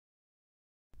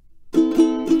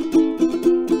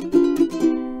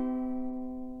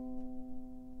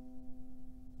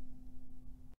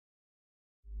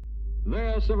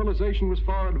civilization was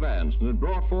far advanced and had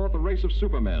brought forth a race of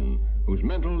supermen whose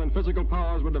mental and physical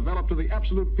powers were developed to the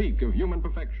absolute peak of human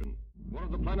perfection. One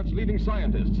of the planet's leading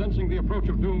scientists, sensing the approach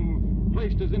of doom,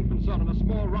 placed his infant son in a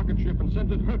small rocket ship and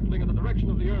sent it hurtling in the direction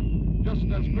of the Earth just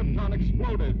as Krypton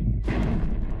exploded.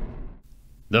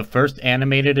 The first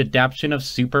animated adaptation of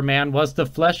Superman was the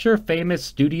Fleischer famous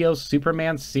Studio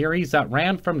Superman series that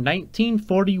ran from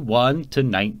 1941 to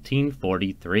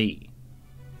 1943.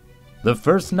 The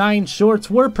first 9 shorts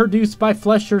were produced by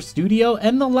Fleischer Studio,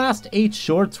 and the last 8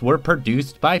 shorts were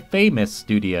produced by Famous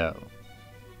Studio.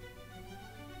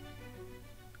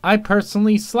 I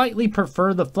personally slightly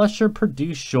prefer the Fleischer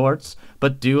produced shorts,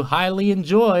 but do highly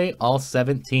enjoy all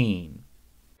 17.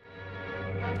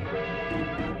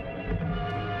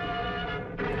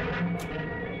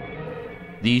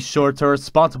 These shorts are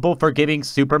responsible for giving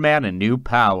Superman a new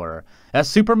power, as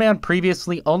Superman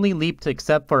previously only leaped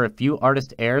except for a few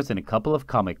artist errors in a couple of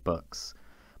comic books.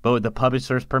 But with the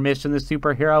publisher's permission, the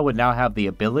superhero would now have the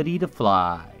ability to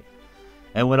fly,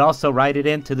 and would also write it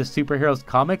into the superhero's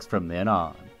comics from then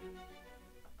on.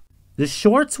 The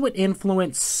shorts would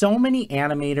influence so many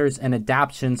animators and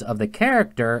adaptations of the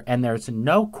character, and there's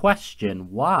no question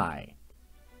why.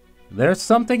 There's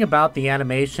something about the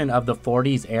animation of the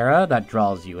 40s era that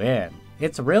draws you in.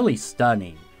 It's really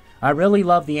stunning. I really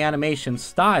love the animation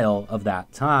style of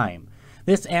that time.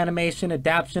 This animation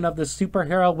adaptation of the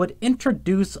superhero would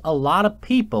introduce a lot of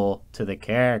people to the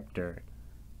character.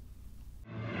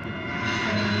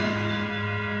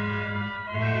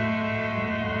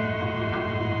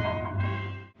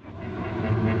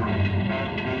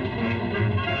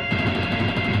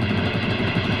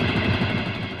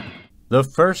 The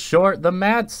first short, The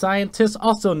Mad Scientist,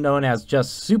 also known as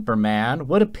just Superman,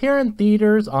 would appear in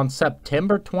theaters on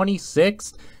September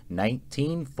 26,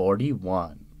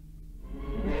 1941.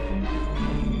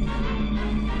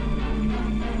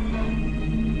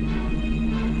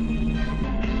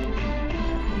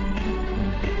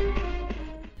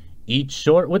 Each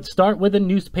short would start with a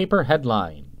newspaper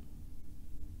headline,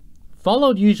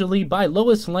 followed usually by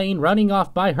Lois Lane running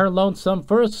off by her lonesome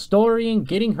for a story and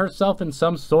getting herself in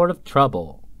some sort of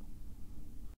trouble.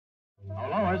 Oh,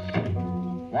 Lois,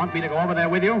 want me to go over there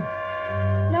with you?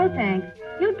 No, thanks.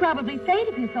 You'd probably faint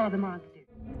if you saw the monster.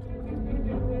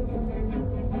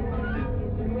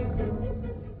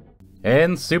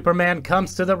 And Superman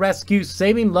comes to the rescue,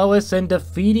 saving Lois and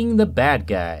defeating the bad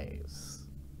guys.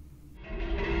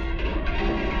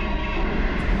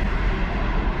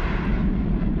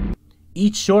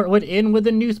 Each short would end with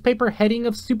a newspaper heading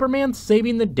of Superman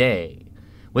saving the day,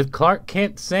 with Clark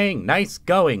Kent saying, "Nice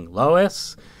going,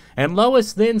 Lois," and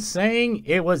Lois then saying,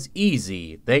 "It was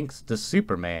easy, thanks to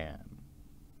Superman."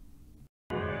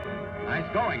 Nice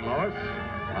going, Lois.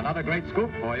 Another great scoop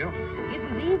for you. It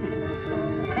was easy.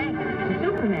 Thanks to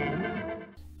Superman.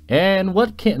 And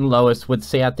what Kent and Lois would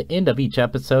say at the end of each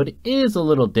episode is a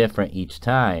little different each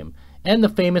time, and the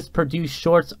famous produced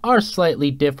shorts are slightly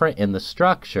different in the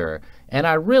structure, and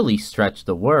I really stretch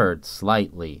the words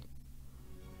slightly.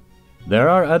 There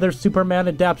are other Superman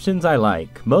adaptations I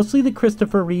like, mostly the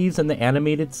Christopher Reeves and the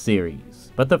animated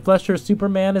series, but the Fleischer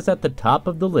Superman is at the top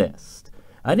of the list.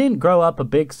 I didn't grow up a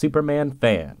big Superman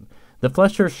fan. The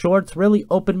Fleischer shorts really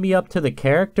opened me up to the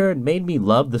character and made me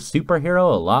love the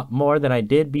superhero a lot more than I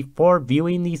did before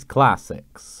viewing these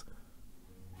classics.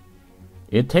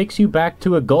 It takes you back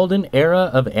to a golden era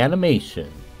of animation.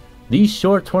 These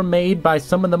shorts were made by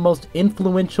some of the most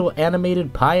influential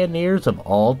animated pioneers of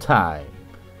all time,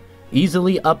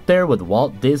 easily up there with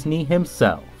Walt Disney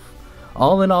himself.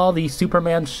 All in all, these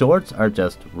Superman shorts are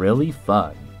just really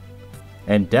fun,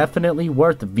 and definitely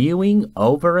worth viewing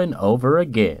over and over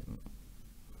again.